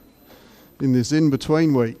in this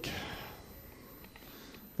in-between week.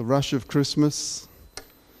 The rush of Christmas,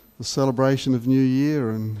 the celebration of New Year,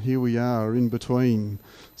 and here we are in between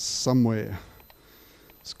somewhere.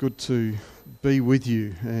 It's good to be with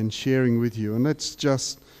you and sharing with you, and let's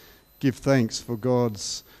just give thanks for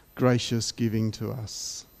God's gracious giving to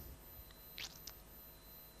us.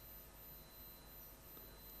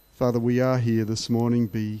 Father, we are here this morning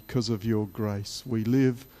because of your grace. We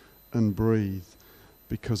live and breathe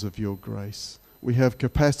because of your grace. We have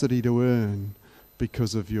capacity to earn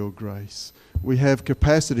because of your grace. We have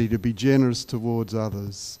capacity to be generous towards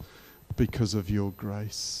others because of your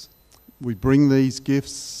grace. We bring these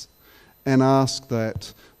gifts and ask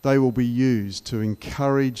that they will be used to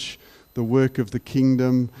encourage the work of the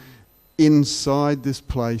kingdom inside this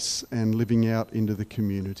place and living out into the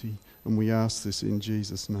community. And we ask this in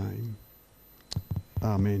Jesus' name.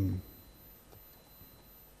 Amen.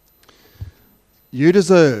 You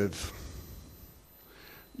deserve.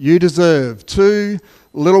 Two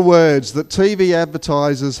little words that TV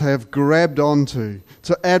advertisers have grabbed onto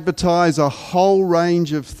to advertise a whole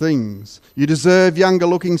range of things. You deserve younger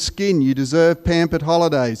looking skin. You deserve pampered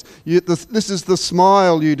holidays. This is the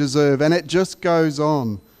smile you deserve, and it just goes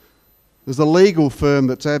on. There's a legal firm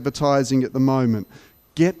that's advertising at the moment.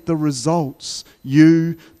 Get the results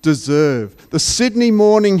you deserve. The Sydney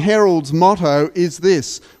Morning Herald's motto is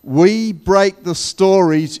this: we break the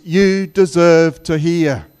stories you deserve to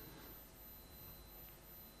hear.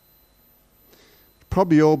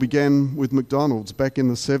 Probably all began with McDonald's back in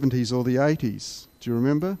the 70s or the 80s. Do you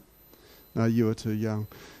remember? No, you were too young.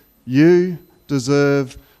 You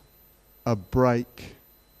deserve a break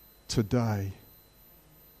today.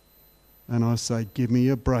 And I say, give me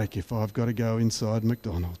a break if I've got to go inside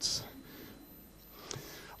McDonald's.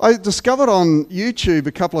 I discovered on YouTube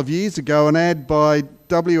a couple of years ago an ad by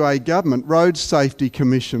WA Government Road Safety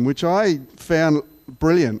Commission, which I found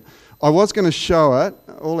brilliant. I was going to show it.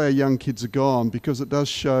 All our young kids are gone because it does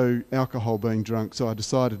show alcohol being drunk, so I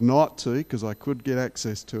decided not to because I could get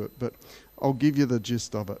access to it, but I'll give you the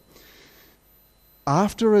gist of it.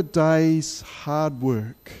 After a day's hard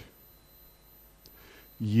work,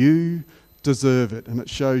 you deserve it. And it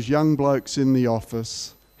shows young blokes in the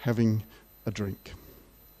office having a drink.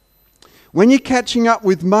 When you're catching up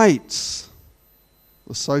with mates,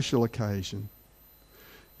 the social occasion,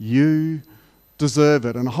 you deserve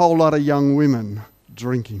it. And a whole lot of young women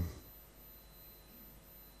drinking.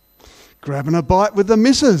 Grabbing a bite with the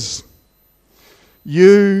missus,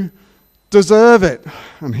 you deserve it.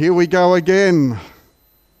 And here we go again.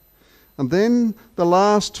 And then the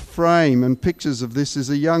last frame and pictures of this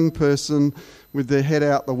is a young person with their head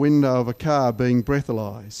out the window of a car being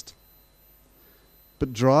breathalyzed.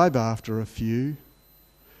 But drive after a few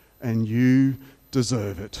and you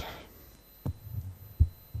deserve it.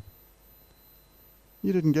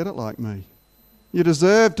 You didn't get it like me. You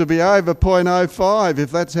deserve to be over 0.05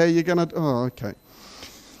 if that's how you're going to... Oh, okay.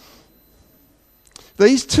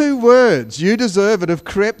 These two words, you deserve it, have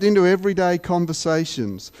crept into everyday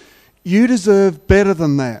conversations. You deserve better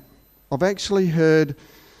than that. I've actually heard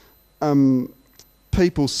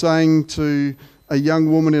people saying to a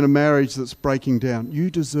young woman in a marriage that's breaking down, you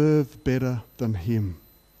deserve better than him,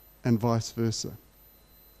 and vice versa.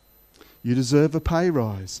 You deserve a pay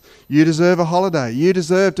rise. You deserve a holiday. You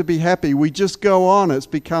deserve to be happy. We just go on. It's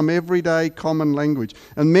become everyday common language.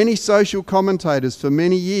 And many social commentators for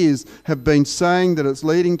many years have been saying that it's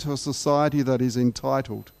leading to a society that is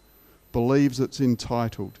entitled, believes it's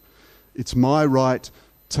entitled. It's my right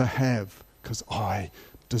to have because I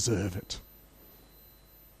deserve it.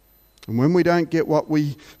 And when we don't get what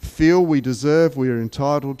we feel we deserve, we are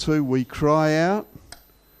entitled to, we cry out,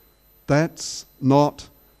 that's not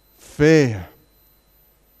fair.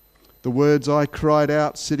 The words I cried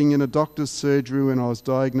out sitting in a doctor's surgery when I was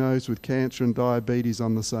diagnosed with cancer and diabetes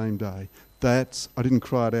on the same day. I didn't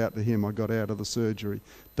cry it out to him, I got out of the surgery.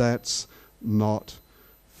 That's not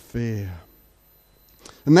fair.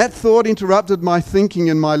 And that thought interrupted my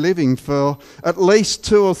thinking and my living for at least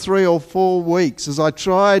 2 or 3 or 4 weeks as I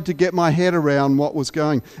tried to get my head around what was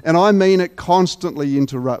going. And I mean it constantly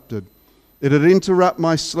interrupted. It'd interrupt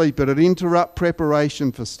my sleep. It'd interrupt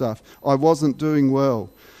preparation for stuff. I wasn't doing well.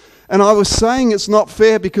 And I was saying it's not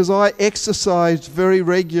fair because I exercised very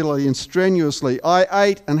regularly and strenuously. I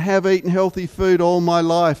ate and have eaten healthy food all my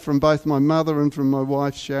life from both my mother and from my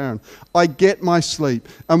wife Sharon. I get my sleep.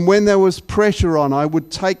 And when there was pressure on, I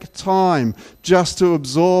would take time just to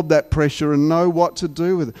absorb that pressure and know what to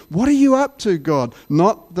do with it. What are you up to, God?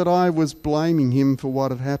 Not that I was blaming him for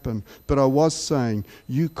what had happened, but I was saying,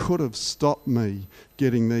 you could have stopped me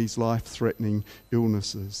getting these life-threatening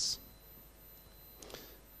illnesses.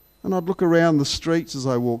 And And I'd look around the streets as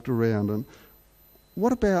I walked around, and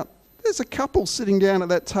what about, there's a couple sitting down at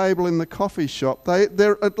that table in the coffee shop.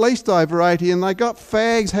 They're at least over 80 and they got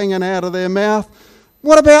fags hanging out of their mouth.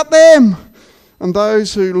 What about them? And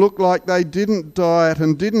those who look like they didn't diet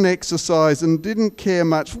and didn't exercise and didn't care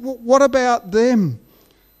much, what about them?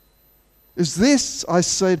 Is this, I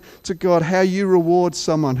said to God, how you reward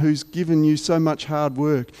someone who's given you so much hard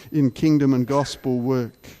work in kingdom and gospel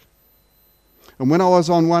work? And when I was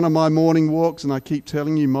on one of my morning walks, and I keep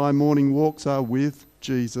telling you my morning walks are with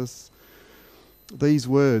Jesus, these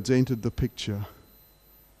words entered the picture.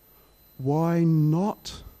 Why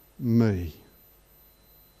not me?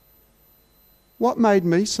 What made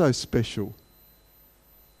me so special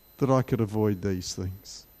that I could avoid these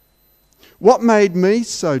things? What made me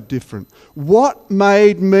so different? What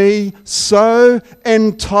made me so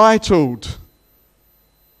entitled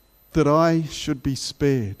that I should be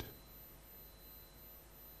spared?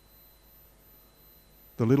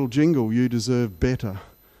 The little jingle, "You deserve better,"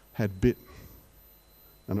 had bit,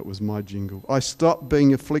 and it was my jingle. I stopped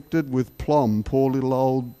being afflicted with plum, poor little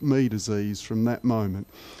old me disease, from that moment,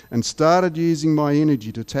 and started using my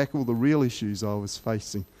energy to tackle the real issues I was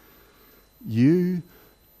facing. You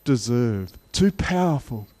deserve. Too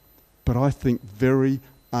powerful, but I think very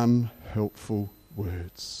unhelpful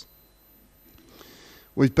words.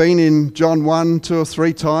 We've been in John 1 2 or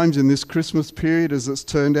 3 times in this Christmas period, as it's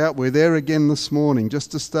turned out. We're there again this morning.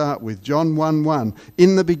 Just to start with, John 1:1.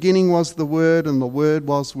 In the beginning was the Word, and the Word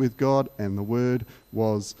was with God, and the Word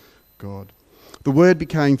was God. The Word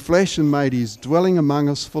became flesh and made his dwelling among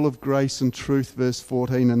us, full of grace and truth, verse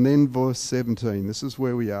 14. And then verse 17, this is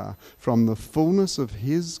where we are. From the fullness of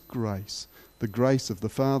his grace, the grace of the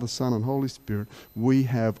Father, Son and Holy Spirit, we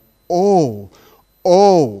have all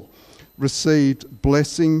received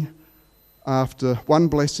blessing after one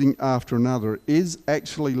blessing after another. It is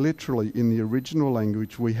actually literally in the original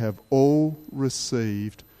language, we have all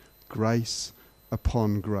received grace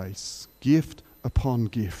upon grace, gift upon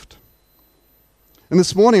gift. And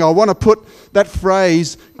this morning I want to put that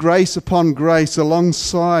phrase, grace upon grace,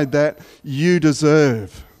 alongside that "you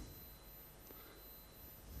deserve."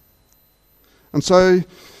 And so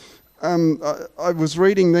I was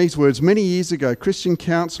reading these words many years ago. Christian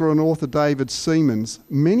counsellor and author David Seamands.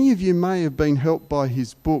 Many of you may have been helped by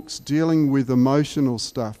his books dealing with emotional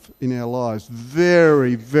stuff in our lives.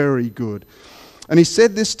 Very, very good. And he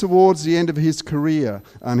said this towards the end of his career,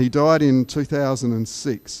 and he died in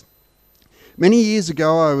 2006. Many years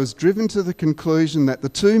ago, I was driven to the conclusion that the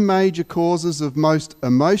 2 major causes of most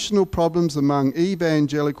emotional problems among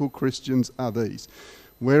evangelical Christians are these.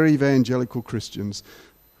 We're evangelical Christians.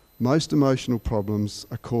 Most emotional problems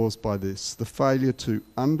are caused by this: the failure to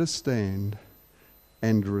understand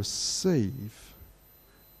and receive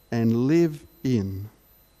and live in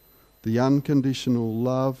the unconditional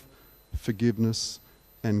love, forgiveness,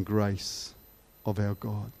 and grace of our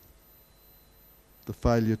God. The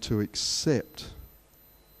failure to accept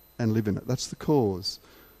and live in it. That's the cause.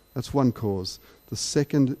 That's one cause. The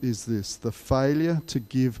second is this: the failure to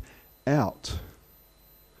give out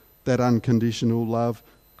that unconditional love,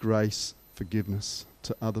 grace, forgiveness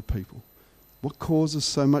to other people. What causes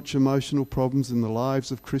so much emotional problems in the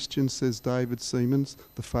lives of Christians, says David Seamands?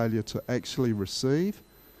 The failure to actually receive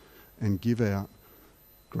and give out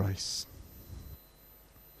grace.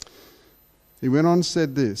 He went on and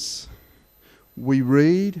said this: we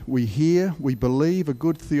read, we hear, we believe a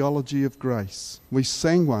good theology of grace. We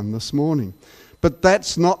sang one this morning. But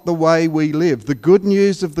that's not the way we live. The good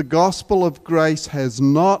news of the gospel of grace has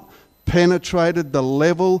not penetrated the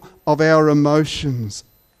level of our emotions.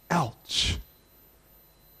 Ouch.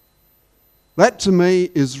 That to me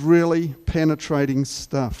is really penetrating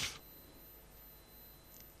stuff.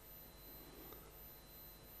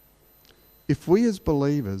 If we as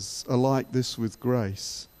believers are like this with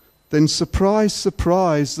grace, then surprise,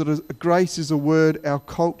 surprise, that grace is a word our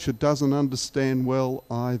culture doesn't understand well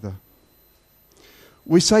either.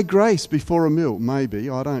 We say grace before a meal, maybe,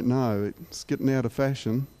 I don't know, it's getting out of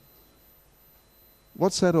fashion.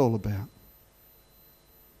 What's that all about?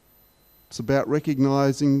 It's about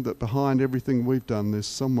recognising that behind everything we've done, there's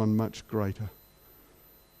someone much greater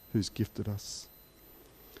who's gifted us.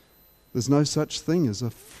 There's no such thing as a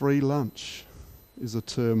free lunch, is a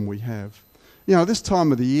term we have. You know, this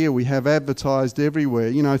time of the year we have advertised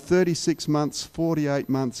everywhere, 36 months, 48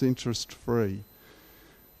 months interest free.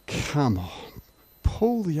 Come on,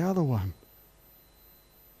 pull the other one.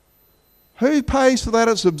 Who pays for that?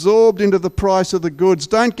 It's absorbed into the price of the goods.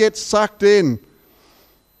 Don't get sucked in.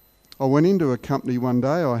 I went into a company one day.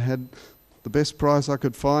 I had the best price I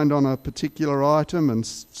could find on a particular item and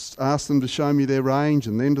asked them to show me their range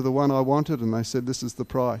and then to the one I wanted, and they said, this is the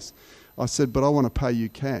price. I said, but I want to pay you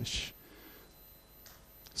cash.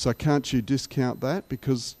 So can't you discount that?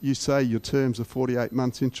 Because you say your terms are 48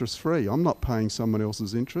 months interest free. I'm not paying someone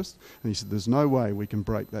else's interest. And he said, there's no way we can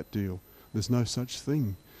break that deal. There's no such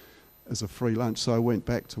thing as a free lunch. So I went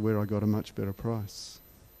back to where I got a much better price.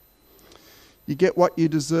 You get what you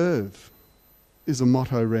deserve is a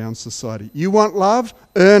motto around society. You want love?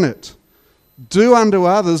 Earn it. Do unto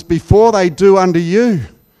others before they do unto you.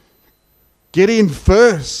 Get in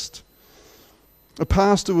first. A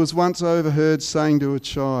pastor was once overheard saying to a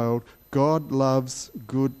child, God loves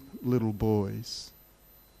good little boys.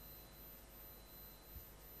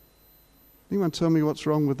 Anyone tell me what's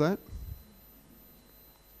wrong with that?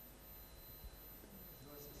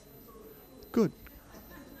 Good.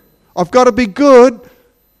 I've got to be good.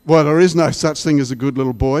 Well, there is no such thing as a good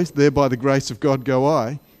little boy. There by the grace of God go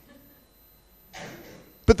I.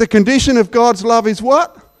 But the condition of God's love is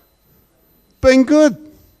what? Being good.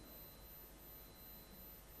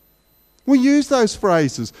 We use those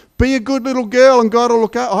phrases. Be a good little girl and God will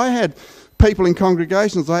look out. I had people in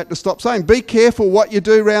congregations I had to stop saying, be careful what you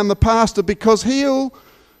do around the pastor because he'll...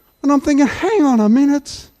 And I'm thinking, hang on a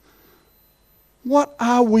minute. What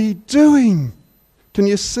are we doing? Can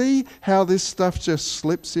you see how this stuff just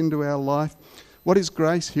slips into our life? What is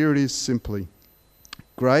grace? Here it is simply.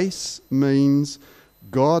 Grace means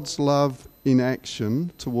God's love in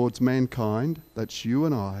action towards mankind, that's you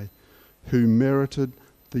and I, who merited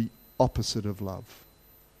the opposite of love.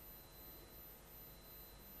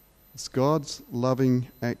 It's God's loving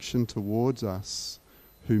action towards us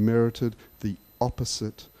who merited the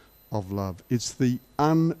opposite of love. It's the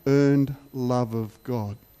unearned love of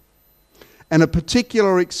God. And a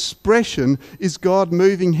particular expression is God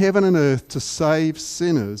moving heaven and earth to save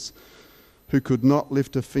sinners who could not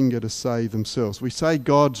lift a finger to save themselves. We say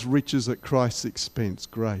God's riches at Christ's expense,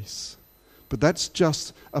 grace. But that's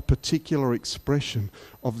just a particular expression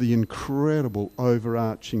of the incredible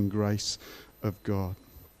overarching grace of God.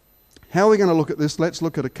 How are we going to look at this? Let's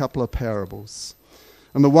look at a couple of parables.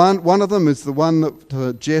 And one of them is the one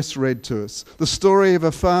that Jess read to us. The story of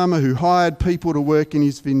a farmer who hired people to work in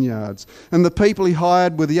his vineyards. And the people he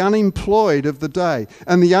hired were the unemployed of the day.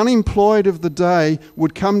 And the unemployed of the day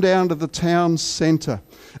would come down to the town centre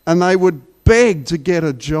and they would beg to get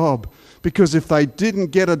a job. Because if they didn't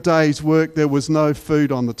get a day's work, there was no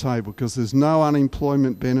food on the table because there's no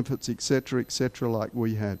unemployment benefits, etc., like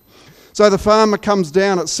we had. So the farmer comes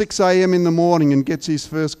down at 6 a.m. in the morning and gets his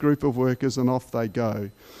first group of workers and off they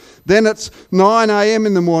go. Then it's 9 a.m.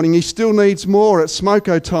 in the morning. He still needs more at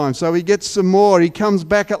smoko time, so he gets some more. He comes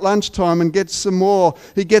back at lunchtime and gets some more.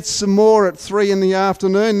 He gets some more at 3 in the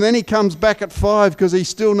afternoon. Then he comes back at 5 because he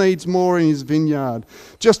still needs more in his vineyard.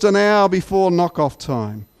 Just an hour before knock-off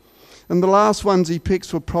time. And the last ones he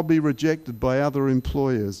picks were probably rejected by other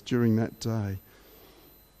employers during that day.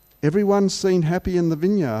 Everyone seemed happy in the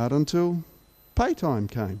vineyard until pay time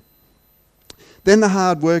came. Then the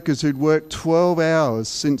hard workers who'd worked 12 hours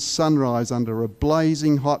since sunrise under a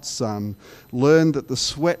blazing hot sun learned that the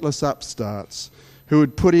sweatless upstarts who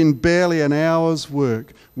had put in barely an hour's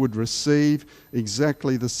work would receive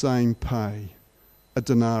exactly the same pay, a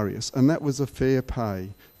denarius, and that was a fair pay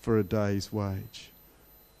for a day's wage.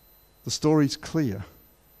 The story's clear,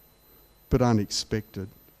 but unexpected.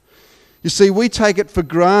 You see, we take it for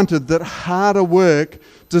granted that harder work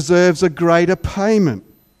deserves a greater payment.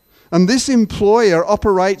 And this employer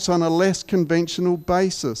operates on a less conventional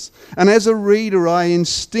basis. And as a reader, I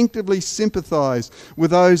instinctively sympathise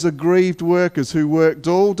with those aggrieved workers who worked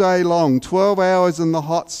all day long, 12 hours in the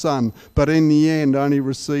hot sun, but in the end only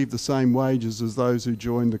received the same wages as those who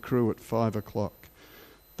joined the crew at 5 o'clock.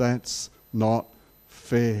 That's not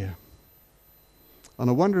fair. And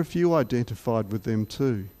I wonder if you identified with them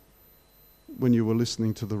too when you were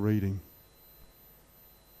listening to the reading.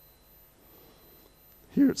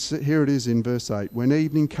 Here it is in verse 8. When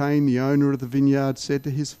evening came, the owner of the vineyard said to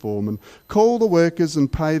his foreman, "Call the workers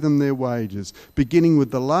and pay them their wages, beginning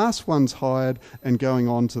with the last ones hired and going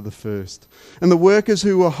on to the first." And the workers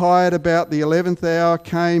who were hired about the 11th hour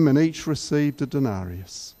came and each received a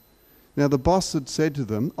denarius. Now the boss had said to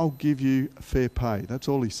them, "I'll give you fair pay." That's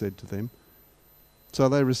all he said to them. So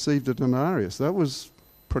they received a denarius. That was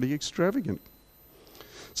pretty extravagant.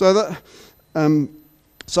 So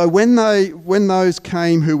when those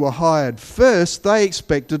came who were hired first, they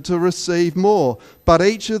expected to receive more, but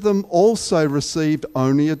each of them also received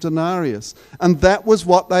only a denarius. And that was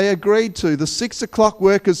what they agreed to. The 6 o'clock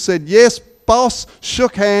workers said, "Yes, boss,"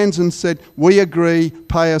 shook hands and said, "We agree,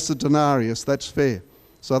 pay us a denarius, that's fair."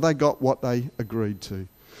 So they got what they agreed to.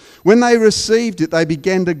 When they received it, they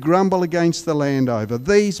began to grumble against the landowner.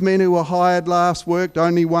 These men who were hired last worked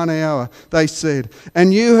only 1 hour, they said,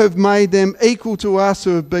 and you have made them equal to us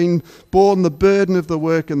who have been borne the burden of the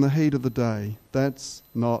work and the heat of the day. That's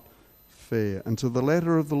not fair. And to the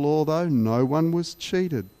letter of the law, though, no one was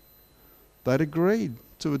cheated. They'd agreed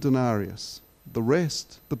to a denarius. The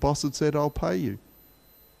rest, the boss had said, I'll pay you.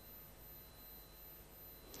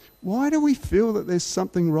 Why do we feel that there's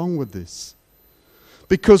something wrong with this?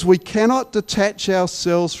 Because we cannot detach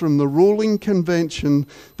ourselves from the ruling convention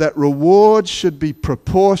that rewards should be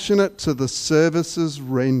proportionate to the services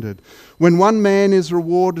rendered. When one man is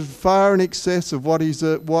rewarded far in excess of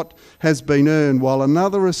what has been earned, while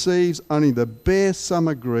another receives only the bare sum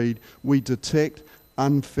agreed, we detect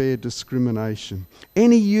unfair discrimination.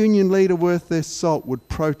 Any union leader worth their salt would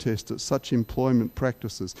protest at such employment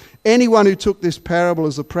practices. Anyone who took this parable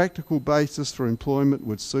as a practical basis for employment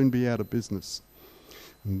would soon be out of business.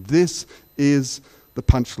 And this is the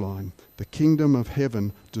punchline. The kingdom of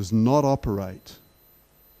heaven does not operate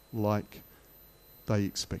like they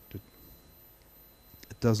expected.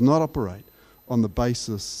 It does not operate on the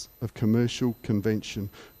basis of commercial convention.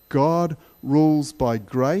 God rules by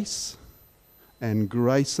grace and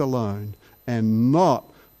grace alone, and not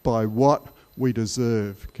by what we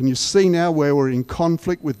deserve. Can you see now where we're in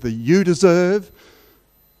conflict with the you deserve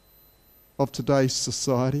of today's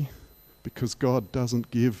society? Because God doesn't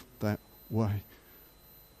give that way.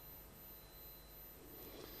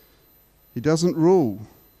 He doesn't rule.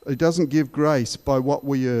 He doesn't give grace by what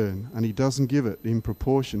we earn, and he doesn't give it in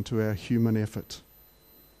proportion to our human effort.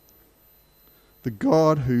 The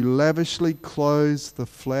God who lavishly clothes the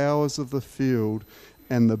flowers of the field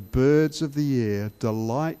and the birds of the air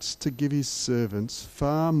delights to give his servants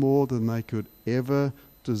far more than they could ever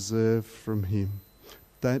deserve from him.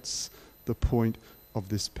 That's the point of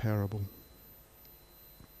this parable.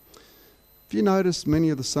 If you notice many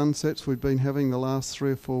of the sunsets we've been having the last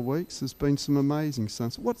 3 or 4 weeks, there's been some amazing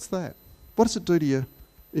sunsets. What's that? What does it do to you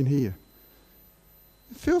in here?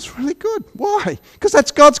 It feels really good. Why? Because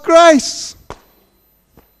that's God's grace.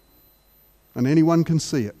 And anyone can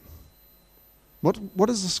see it. What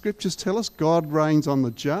does the scriptures tell us? God reigns on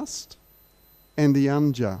the just and the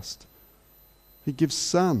unjust. He gives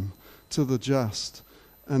sun to the just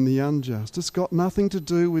and the unjust. It's got nothing to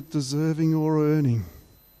do with deserving or earning.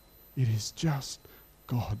 It is just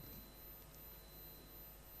God.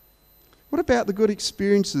 What about the good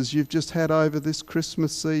experiences you've just had over this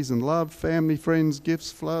Christmas season? Love, family, friends,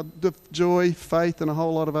 gifts, flood of joy, faith, and a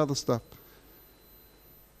whole lot of other stuff.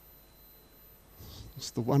 It's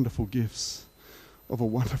the wonderful gifts of a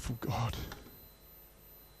wonderful God.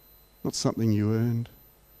 Not something you earned.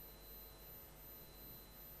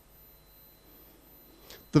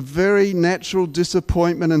 The very natural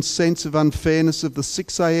disappointment and sense of unfairness of the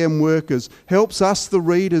 6 a.m. workers helps us, the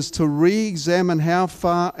readers, to re-examine how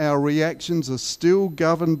far our reactions are still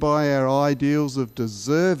governed by our ideals of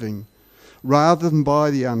deserving rather than by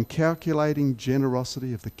the uncalculating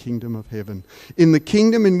generosity of the kingdom of heaven. In the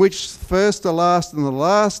kingdom in which first are last and the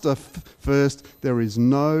last are first, there is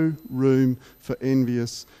no room for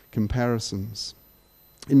envious comparisons.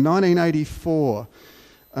 In 1984,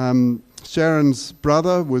 Sharon's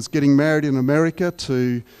brother was getting married in America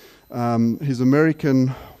to his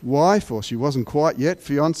American wife, or she wasn't quite yet,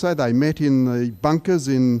 fiancée. They met in the bunkers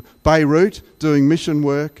in Beirut doing mission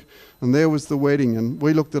work, and there was the wedding. And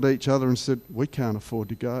we looked at each other and said, we can't afford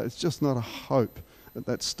to go. It's just not a hope at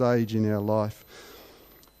that stage in our life.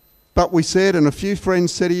 But we said, and a few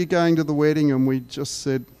friends said, are you going to the wedding? And we just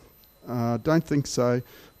said, don't think so.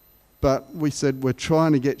 But we said we're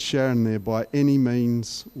trying to get Sharon there by any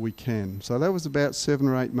means we can. So that was about 7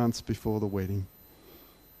 or 8 months before the wedding.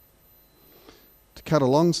 To cut a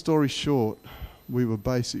long story short, we were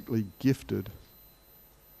basically gifted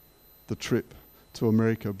the trip to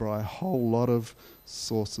America by a whole lot of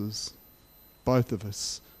sources. Both of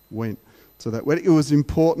us went to that wedding. It was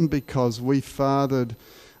important because we fathered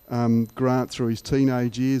Grant through his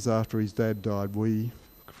teenage years after his dad died. We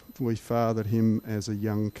fathered him as a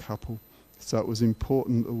young couple. So it was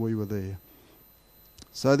important that we were there.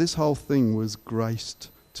 So this whole thing was graced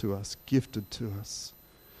to us, gifted to us.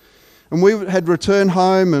 And we had returned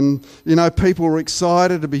home and, people were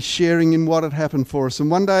excited to be sharing in what had happened for us.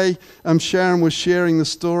 And one day Sharon was sharing the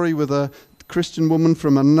story with a Christian woman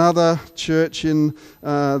from another church in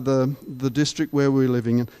the district where we were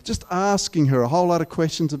living, and just asking her a whole lot of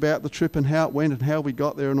questions about the trip and how it went and how we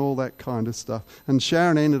got there and all that kind of stuff. And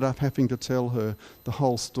Sharon ended up having to tell her the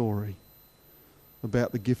whole story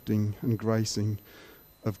about the gifting and gracing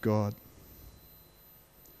of God.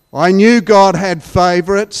 I knew God had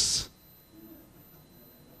favourites.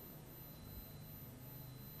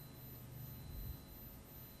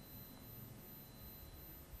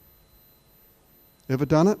 Ever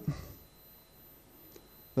done it?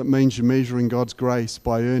 That means you're measuring God's grace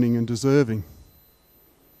by earning and deserving.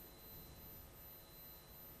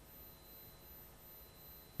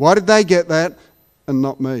 Why did they get that and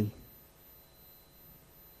not me?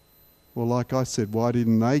 Well, like I said, why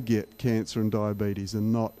didn't they get cancer and diabetes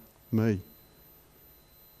and not me?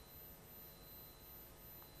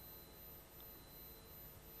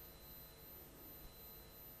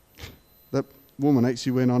 That woman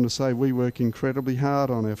actually went on to say, we work incredibly hard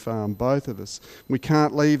on our farm, both of us. We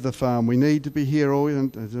can't leave the farm. We need to be here all.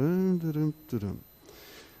 The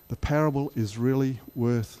parable is really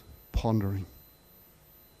worth pondering.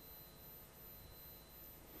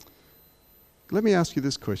 Let me ask you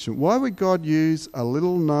this question. Why would God use a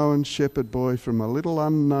little known shepherd boy from a little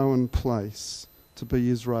unknown place to be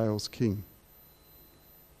Israel's king?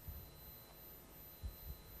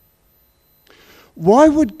 Why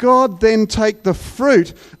would God then take the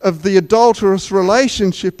fruit of the adulterous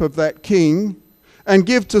relationship of that king and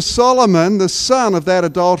give to Solomon, the son of that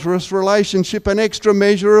adulterous relationship, an extra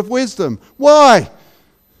measure of wisdom? Why?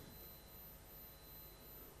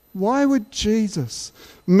 Why would Jesus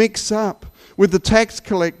mix up with the tax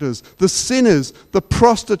collectors, the sinners, the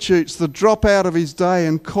prostitutes, the drop out of his day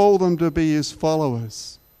and call them to be his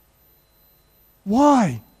followers?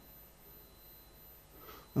 Why?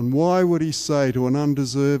 And why would he say to an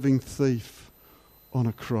undeserving thief on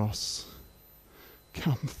a cross,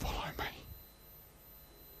 come follow me?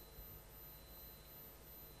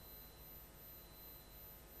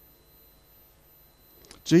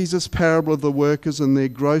 Jesus' parable of the workers and their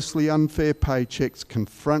grossly unfair paychecks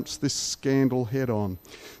confronts this scandal head on.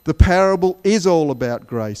 The parable is all about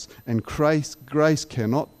grace, and grace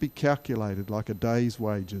cannot be calculated like a day's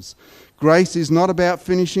wages. Grace is not about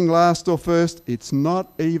finishing last or first. It's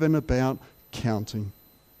not even about counting.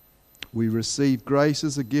 We receive grace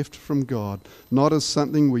as a gift from God, not as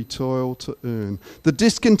something we toil to earn. The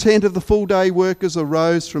discontent of the full-day workers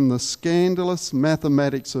arose from the scandalous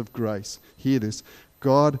mathematics of grace. Hear this.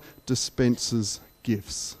 God dispenses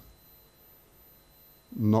gifts,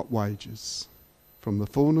 not wages. From the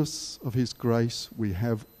fullness of his grace, we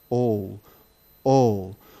have all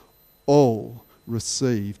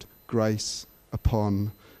received grace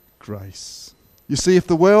upon grace. You see, if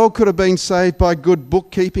the world could have been saved by good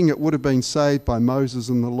bookkeeping, it would have been saved by Moses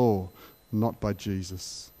and the law, not by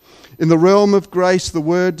Jesus. In the realm of grace, the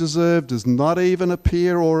word deserved does not even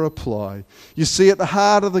appear or apply. You see, at the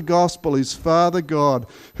heart of the gospel is Father God,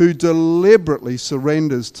 who deliberately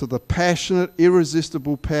surrenders to the passionate,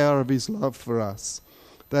 irresistible power of his love for us.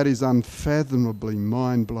 That is unfathomably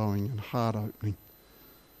mind-blowing and heart-opening.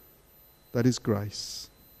 That is grace.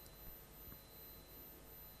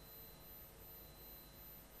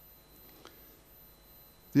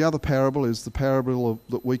 The other parable is the parable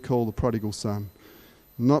that we call the prodigal son.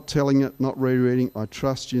 Not telling it, not rereading. I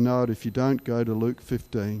trust you know it. If you don't, go to Luke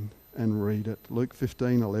 15 and read it. Luke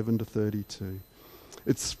 15, 11 to 32.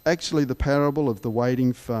 It's actually the parable of the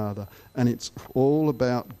waiting father, and it's all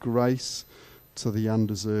about grace to the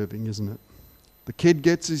undeserving, isn't it? The kid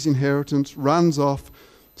gets his inheritance, runs off,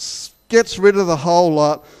 gets rid of the whole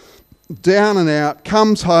lot, down and out,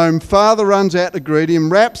 comes home, father runs out to greet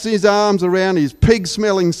him, wraps his arms around his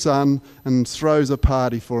pig-smelling son and throws a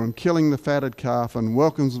party for him, killing the fatted calf and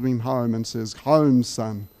welcomes him home and says, "Home,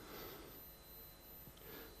 son."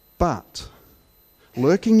 But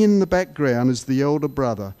lurking in the background is the elder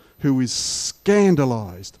brother who is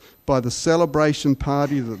scandalised by the celebration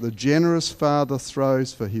party that the generous father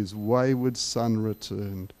throws for his wayward son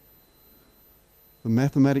returned. The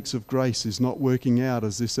mathematics of grace is not working out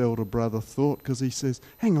as this elder brother thought, because he says,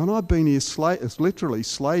 hang on, I've been here literally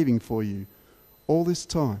slaving for you all this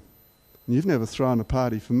time. And you've never thrown a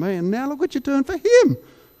party for me, and now look what you're doing for him.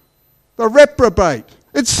 The reprobate.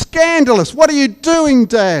 It's scandalous. What are you doing,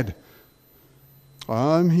 Dad?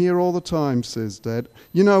 I'm here all the time, says Dad.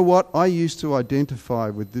 You know what? I used to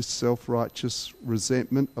identify with this self-righteous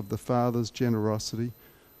resentment of the father's generosity.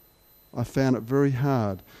 I found it very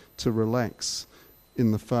hard to relax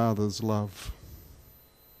in the Father's love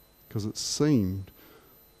because it seemed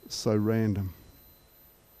so random.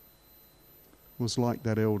 It was like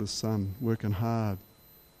that elder son working hard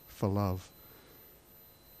for love.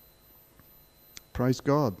 Praise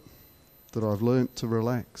God that I've learnt to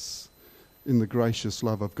relax in the gracious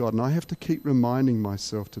love of God, and I have to keep reminding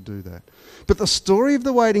myself to do that. But the story of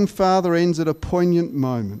the waiting father ends at a poignant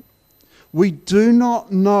moment We do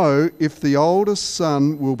not know if the oldest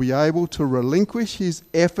son will be able to relinquish his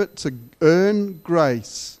effort to earn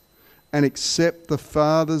grace and accept the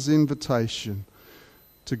Father's invitation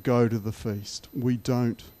to go to the feast. We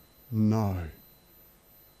don't know.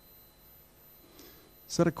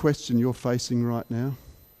 Is that a question you're facing right now?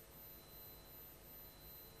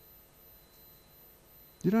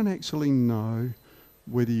 You don't actually know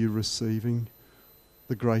whether you're receiving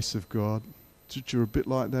the grace of God. You're a bit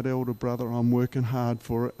like that elder brother. I'm working hard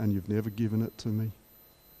for it and you've never given it to me.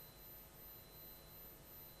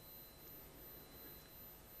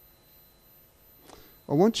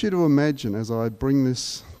 I want you to imagine, as I bring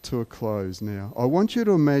this to a close now, I want you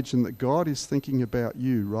to imagine that God is thinking about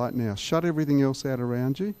you right now. Shut everything else out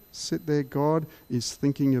around you. Sit there. God is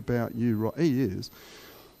thinking about you. Right, He is.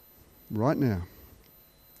 Right now.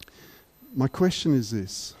 My question is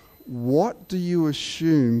this. What do you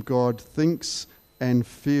assume God thinks and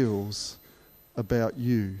feels about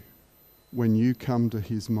you when you come to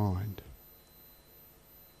His mind?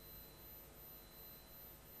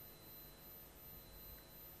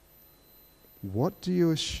 What do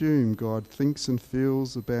you assume God thinks and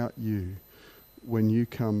feels about you when you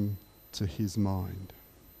come to His mind?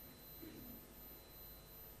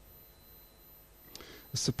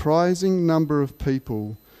 A surprising number of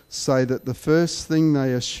people say that the first thing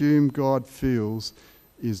they assume God feels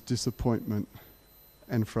is disappointment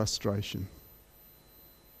and frustration.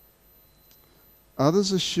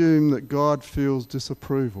 Others assume that God feels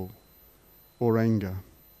disapproval or anger.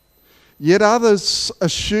 Yet others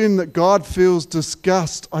assume that God feels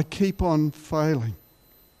disgust. I keep on failing.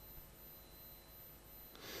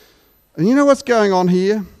 And you know what's going on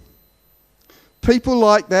here? People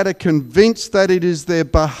like that are convinced that it is their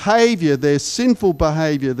behaviour, their sinful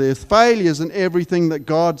behaviour, their failures and everything that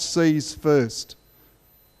God sees first.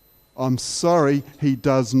 I'm sorry, He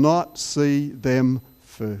does not see them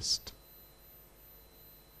first.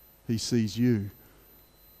 He sees you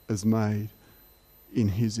as made in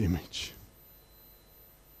His image.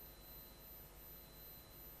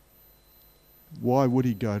 Why would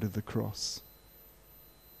He go to the cross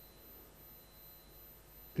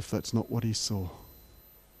if that's not what He saw?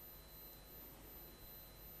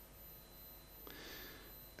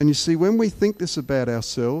 And you see, when we think this about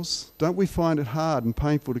ourselves, don't we find it hard and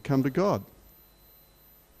painful to come to God?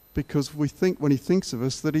 Because we think when He thinks of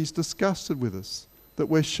us that He's disgusted with us, that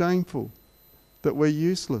we're shameful, that we're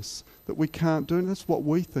useless, that we can't do it. That's what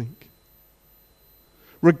we think.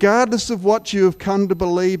 Regardless of what you have come to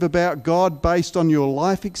believe about God based on your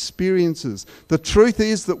life experiences, the truth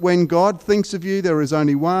is that when God thinks of you, there is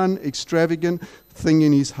only one extravagant thing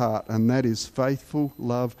in His heart, and that is faithful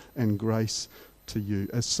love and grace to you.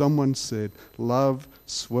 As someone said, love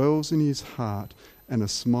swells in His heart and a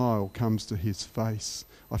smile comes to His face.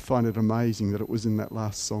 I find it amazing that it was in that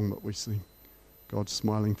last song that we sing, God's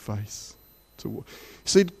smiling face.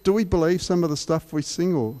 See, do we believe some of the stuff we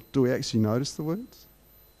sing, or do we actually notice the words?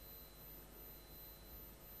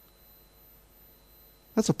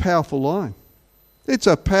 That's a powerful line. It's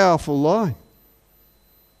a powerful line.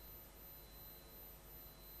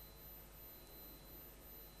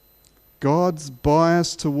 God's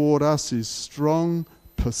bias toward us is strong,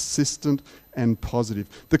 persistent, and positive.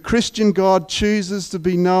 The Christian God chooses to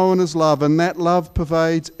be known as love, and that love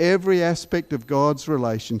pervades every aspect of God's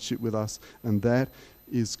relationship with us, and that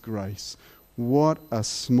is grace. What a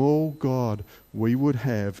small God we would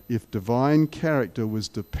have if divine character was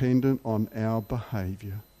dependent on our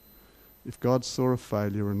behaviour. If God saw a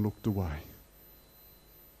failure and looked away.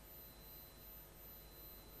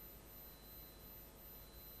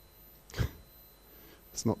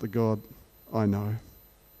 It's not the God I know.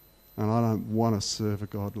 And I don't want to serve a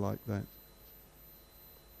God like that.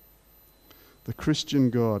 The Christian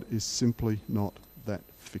God is simply not that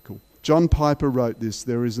fickle. John Piper wrote this: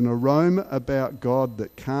 there is an aroma about God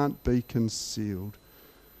that can't be concealed.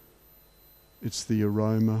 It's the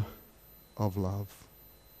aroma of love.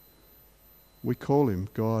 We call Him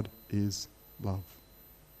God is love.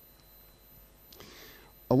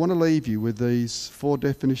 I want to leave you with these 4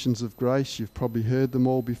 definitions of grace. You've probably heard them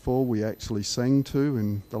all before. We actually sang to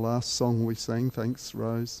in the last song we sang. Thanks,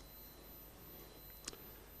 Rose.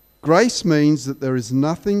 Grace means that there is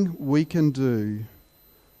nothing we can do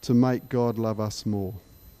to make God love us more.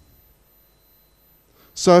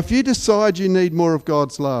 So if you decide you need more of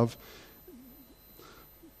God's love,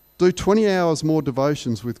 do 20 hours more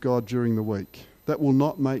devotions with God during the week. That will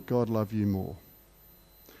not make God love you more.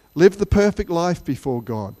 Live the perfect life before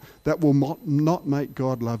God. That will not make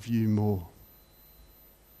God love you more.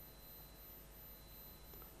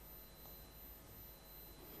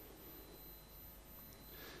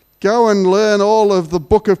 go and learn all of the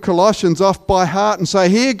book of Colossians off by heart and say,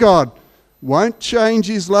 here, God won't change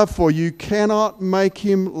his love for you. Cannot make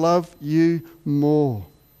him love you more.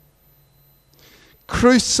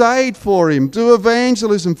 Crusade for him. Do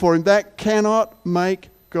evangelism for him. That cannot make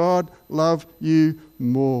God love you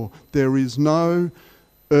more. There is no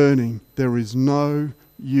earning. There is no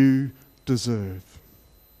you deserve.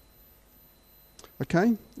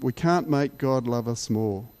 Okay? We can't make God love us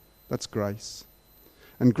more. That's grace.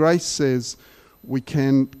 And grace says we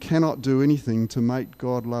cannot do anything to make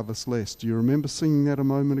God love us less. Do you remember singing that a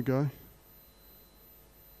moment ago?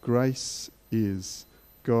 Grace is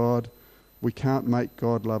God. We can't make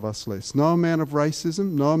God love us less. No amount of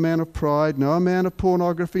racism, no amount of pride, no amount of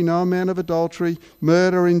pornography, no amount of adultery,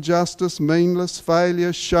 murder, injustice, meanness,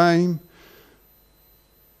 failure, shame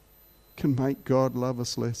can make God love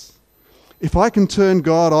us less. If I can turn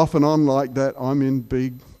God off and on like that, I'm in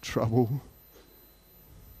big trouble.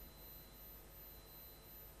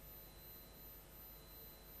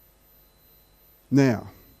 Now,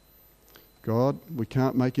 God, we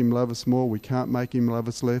can't make him love us more, we can't make him love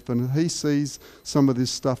us less, and he sees some of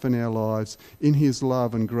this stuff in our lives. In his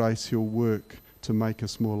love and grace, he'll work to make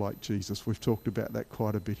us more like Jesus. We've talked about that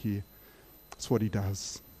quite a bit here. That's what he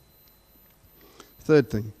does. Third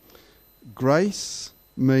thing, grace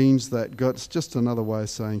means that God, it's just another way of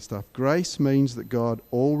saying stuff. Grace means that God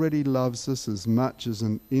already loves us as much as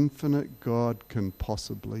an infinite God can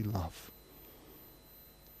possibly love.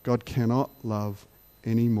 God cannot love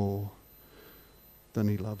any more than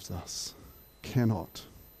he loves us. Cannot.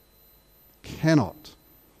 Cannot.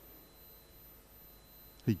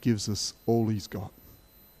 He gives us all he's got.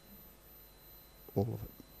 All of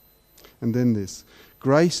it. And then this.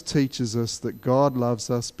 Grace teaches us that God loves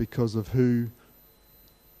us because of who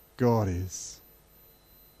God is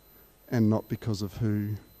and not because of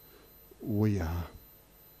who we are.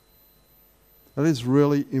 That is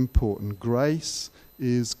really important. Grace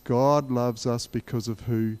is God loves us because of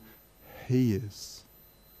who he is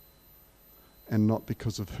and not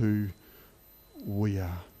because of who we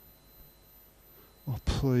are. Oh,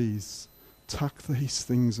 please tuck these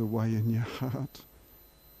things away in your heart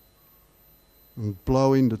and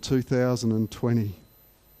blow into 2020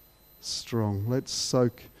 strong. Let's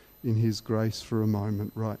soak in his grace for a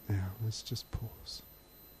moment right now. Let's just pause.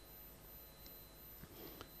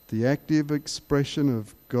 The active expression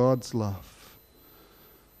of God's love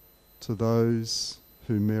to those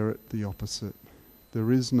who merit the opposite.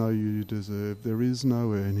 There is no you deserve. There is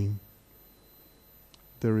no earning.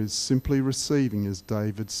 There is simply receiving, as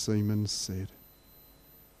David Seaman said,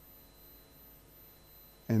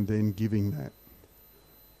 and then giving that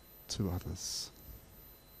to others.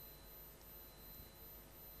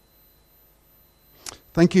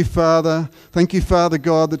 Thank you, Father. Thank you, Father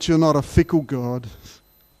God, that you're not a fickle God.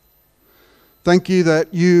 Thank you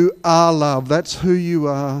that you are love. That's who you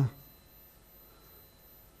are.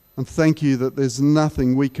 And thank you that there's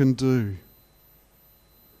nothing we can do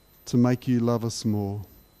to make you love us more.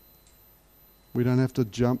 We don't have to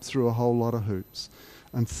jump through a whole lot of hoops.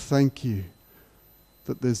 And thank you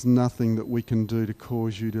that there's nothing that we can do to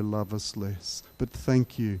cause you to love us less. But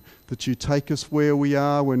thank you that you take us where we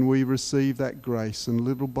are when we receive that grace, and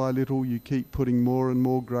little by little you keep putting more and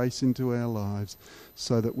more grace into our lives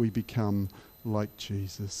so that we become like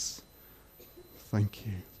Jesus. Thank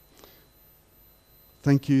you.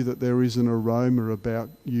 Thank you that there is an aroma about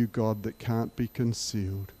you, God, that can't be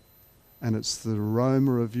concealed. And it's the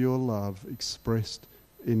aroma of your love expressed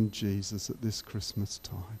in Jesus at this Christmas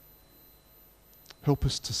time. Help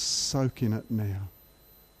us to soak in it now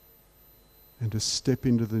and to step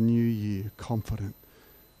into the new year confident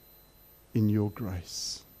in your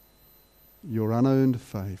grace, your unearned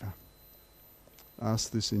favour.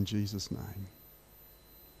 Ask this in Jesus' name.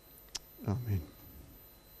 Amen.